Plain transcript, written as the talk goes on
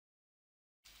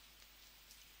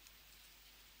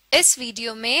इस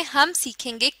वीडियो में हम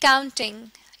सीखेंगे काउंटिंग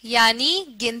यानी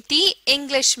गिनती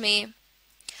इंग्लिश में।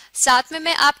 साथ में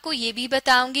मैं आपको ये भी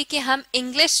बताऊंगी कि हम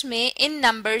इंग्लिश में इन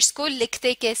नंबर्स को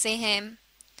लिखते कैसे हैं।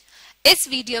 इस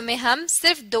वीडियो में हम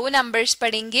सिर्फ दो नंबर्स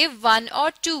पढ़ेंगे, 1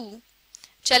 और 2।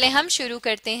 चले हम शुरू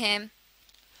करते हैं।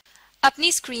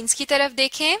 अपनी स्क्रीन्स की तरफ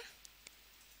देखें।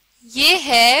 ये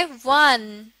है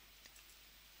 1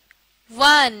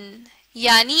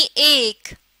 यानी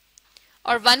एक,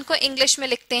 और 1 को इंग्लिश में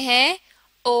लिखते हैं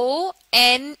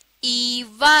ONE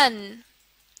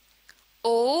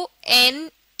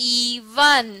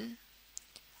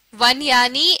 1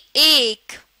 यानी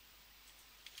एक।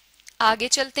 आगे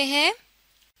चलते हैं।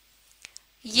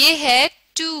 ये है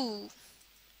 2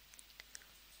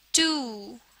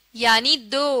 यानी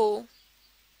दो।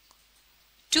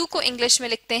 2 को इंग्लिश में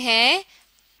लिखते हैं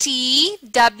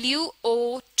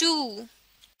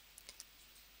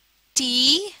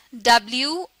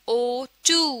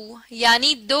TWO2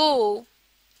 यानी दो।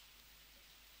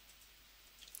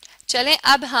 चलें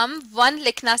अब हम 1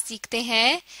 लिखना सीखते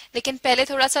हैं, लेकिन पहले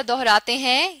थोड़ा सा दोहराते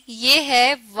हैं। ये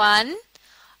है 1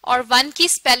 और 1 की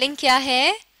स्पेलिंग क्या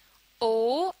है?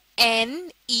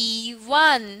 ONE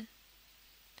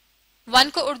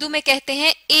 1 को उर्दू में कहते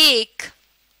हैं एक।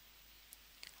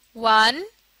 1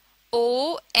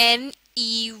 ONE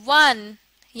 1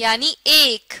 यानी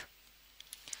एक।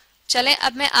 चलें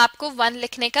अब मैं आपको 1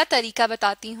 लिखने का तरीका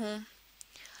बताती हूँ।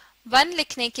 1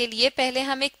 लिखने के लिए पहले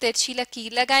हम एक तिरछी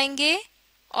लकीर लगाएंगे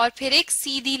और फिर एक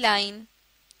सीधी लाइन।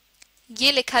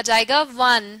 ये लिखा जाएगा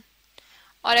 1।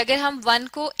 और अगर हम 1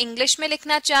 को इंग्लिश में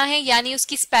लिखना चाहें यानी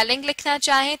उसकी स्पेलिंग लिखना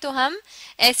चाहें तो हम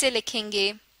ऐसे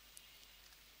लिखेंगे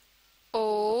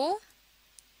ONE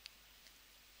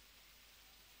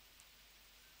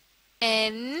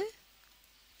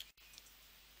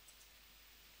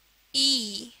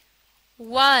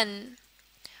 1।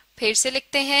 फिर से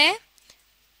लिखते हैं।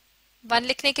 1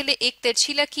 लिखने के लिए एक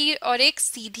तिरछी लकीर और एक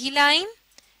सीधी लाइन।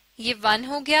 ये 1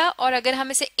 हो गया। और अगर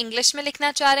हम इसे इंग्लिश में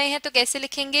लिखना चाह रहे हैं तो कैसे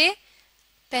लिखेंगे?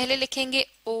 पहले लिखेंगे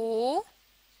ONE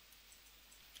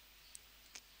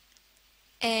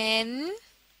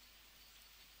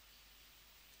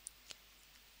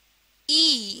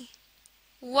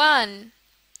 1।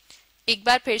 एक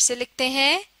बार फिर से लिखते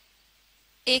हैं।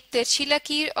 एक तिरछी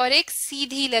लकीर और एक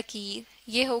सीधी लकीर।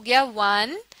 ये हो गया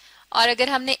 1। और अगर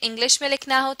हमने इंग्लिश में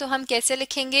लिखना हो तो हम कैसे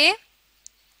लिखेंगे?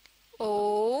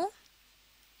 ONE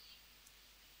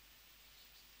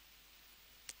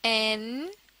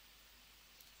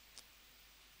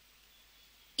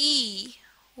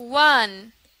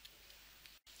 1।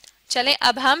 चलें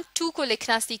अब हम 2 को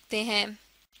लिखना सीखते हैं।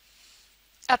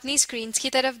 अपनी स्क्रीन्स की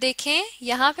तरफ देखें।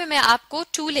 यहाँ पे मैं आपको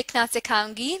 2 लिखना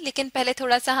सिखाऊंगी, लेकिन पहले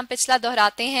थोड़ा सा हम पिछला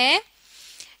दोहराते हैं।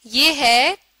 ये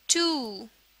है 2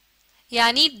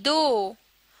 यानी दो,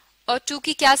 और 2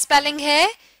 की क्या स्पेलिंग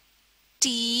है?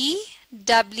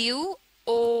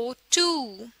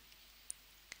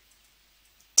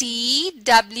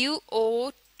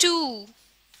 TWO2।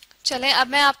 चलें अब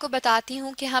मैं आपको बताती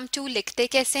हूँ कि हम 2 लिखते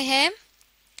कैसे हैं।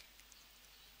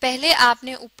 पहले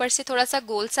आपने ऊपर से थोड़ा सा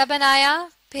गोल सा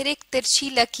बनाया, फिर एक तिरछी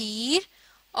लकीर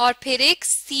और फिर एक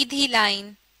सीधी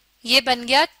लाइन। ये बन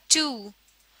गया 2।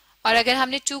 और अगर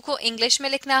हमने 2 को इंग्लिश में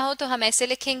लिखना हो तो हम ऐसे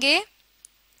लिखेंगे।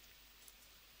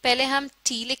 पहले हम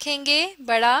T लिखेंगे,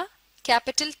 बड़ा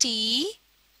कैपिटल T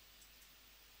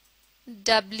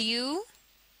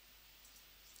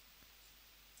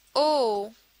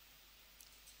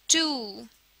WO2।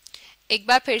 एक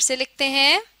बार फिर से लिखते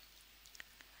हैं।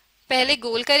 पहले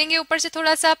गोल करेंगे ऊपर से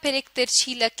थोड़ा सा, फिर एक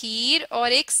तिरछी लकीर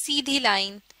और एक सीधी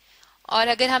लाइन। और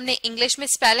अगर हमने इंग्लिश में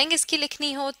स्पेलिंग इसकी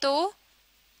लिखनी हो तो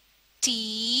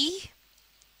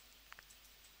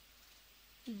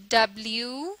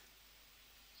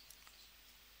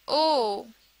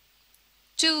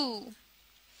TWO2।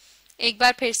 एक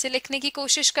बार फिर से लिखने की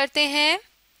कोशिश करते हैं।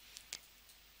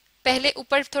 पहले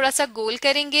ऊपर थोड़ा सा गोल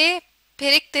करेंगे,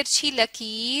 फिर एक तिरछी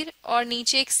लकीर और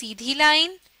नीचे एक सीधी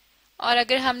लाइन। और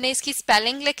अगर हमने इसकी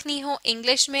स्पेलिंग लिखनी हो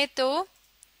इंग्लिश में तो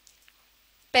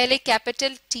पहले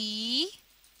कैपिटल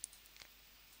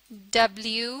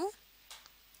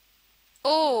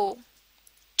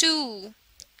TWO2।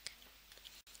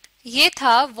 ये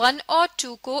था 1 और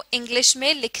 2 को इंग्लिश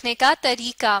में लिखने का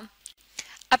तरीका।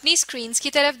 अपनी स्क्रीन्स की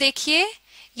तरफ देखिए।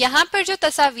 यहाँ पर जो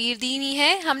तस्वीर दी हुई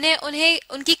है, हमने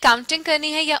उनकी काउंटिंग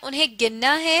करनी है या उन्हें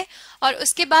गिनना है और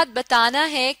उसके बाद बताना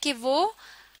है कि वो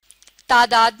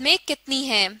तादाद में कितनी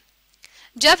है।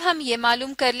 जब हम ये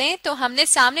मालूम कर लें तो हमने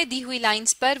सामने दी हुई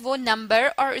लाइंस पर वो नंबर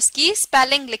और उसकी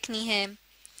स्पेलिंग लिखनी है।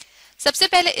 सबसे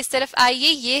पहले इस तरफ आइए।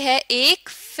 ये है एक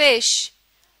फिश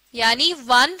यानी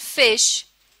 1 फिश।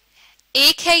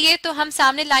 एक है ये, तो हम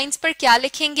सामने लाइंस पर क्या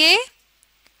लिखेंगे?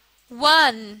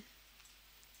 1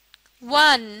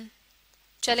 1।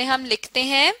 चले हम लिखते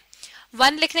हैं।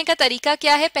 1 लिखने का तरीका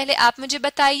क्या है, पहले आप मुझे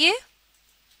बताइए।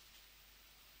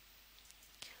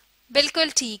 बिल्कुल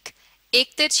ठीक,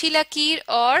 एक तिरछी लकीर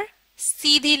और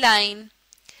सीधी लाइन।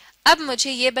 अब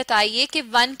मुझे ये बताइए कि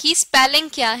 1 की स्पेलिंग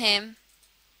क्या है?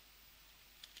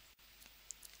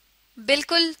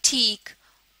 बिल्कुल ठीक,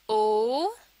 O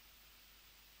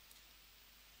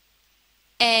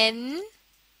N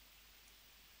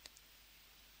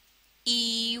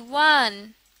E 1।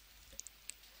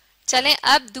 चलें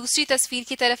अब दूसरी तस्वीर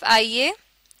की तरफ आइए।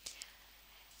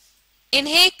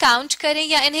 इन्हें काउंट करें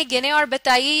या इन्हें गिने और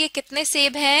बताइए ये कितने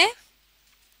सेब हैं?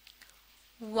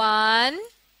 1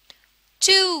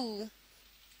 2,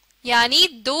 यानी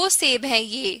 2 सेब हैं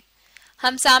ये।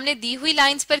 हम सामने दी हुई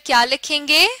लाइंस पर क्या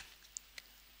लिखेंगे?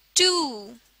 2।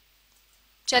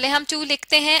 चले हम 2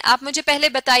 लिखते हैं। आप मुझे पहले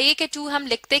बताइए कि 2 हम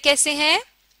लिखते कैसे हैं?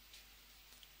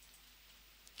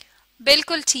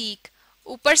 बिल्कुल ठीक,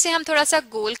 ऊपर से हम थोड़ा सा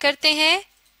गोल करते हैं,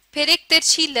 फिर एक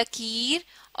तिरछी लकीर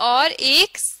और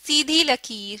एक सीधी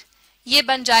लकीर, ये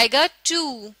बन जाएगा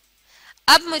 2।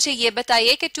 अब मुझे ये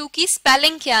बताइए कि 2 की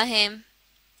स्पेलिंग क्या है?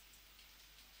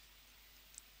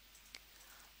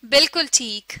 बिल्कुल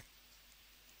ठीक,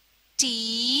 T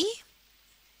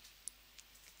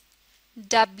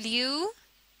W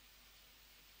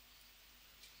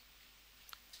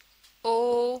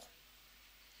O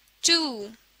 2।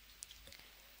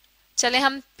 चले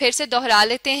हम फिर से दोहरा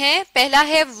लेते हैं। पहला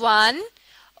है 1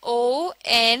 O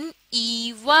N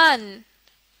E 1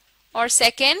 और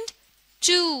सेकंड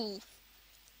 2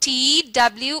 T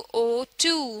W O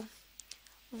 2।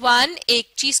 1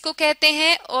 एक चीज को कहते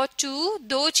हैं और 2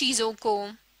 दो चीजों को।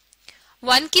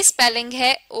 1 की स्पेलिंग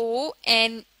है O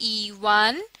N E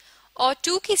 1 और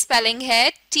 2 की स्पेलिंग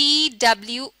है T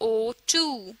W O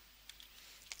 2।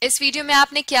 इस वीडियो में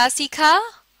आपने क्या सीखा?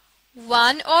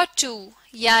 1 और 2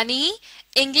 यानी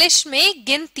इंग्लिश में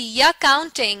गिनती या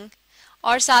काउंटिंग,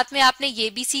 और साथ में आपने ये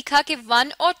भी सीखा कि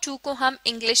 1 और 2 को हम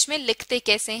इंग्लिश में लिखते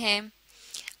कैसे हैं।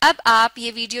 अब आप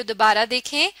ये वीडियो दोबारा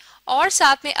देखें और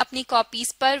साथ में अपनी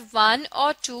कॉपीज पर 1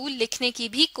 और 2 लिखने की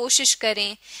भी कोशिश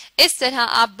करें। इस तरह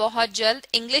आप बहुत जल्द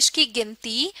इंग्लिश की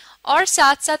गिनती और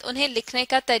साथ साथ उन्हें लिखने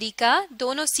का तरीका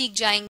दोनों सीख जाएंगे।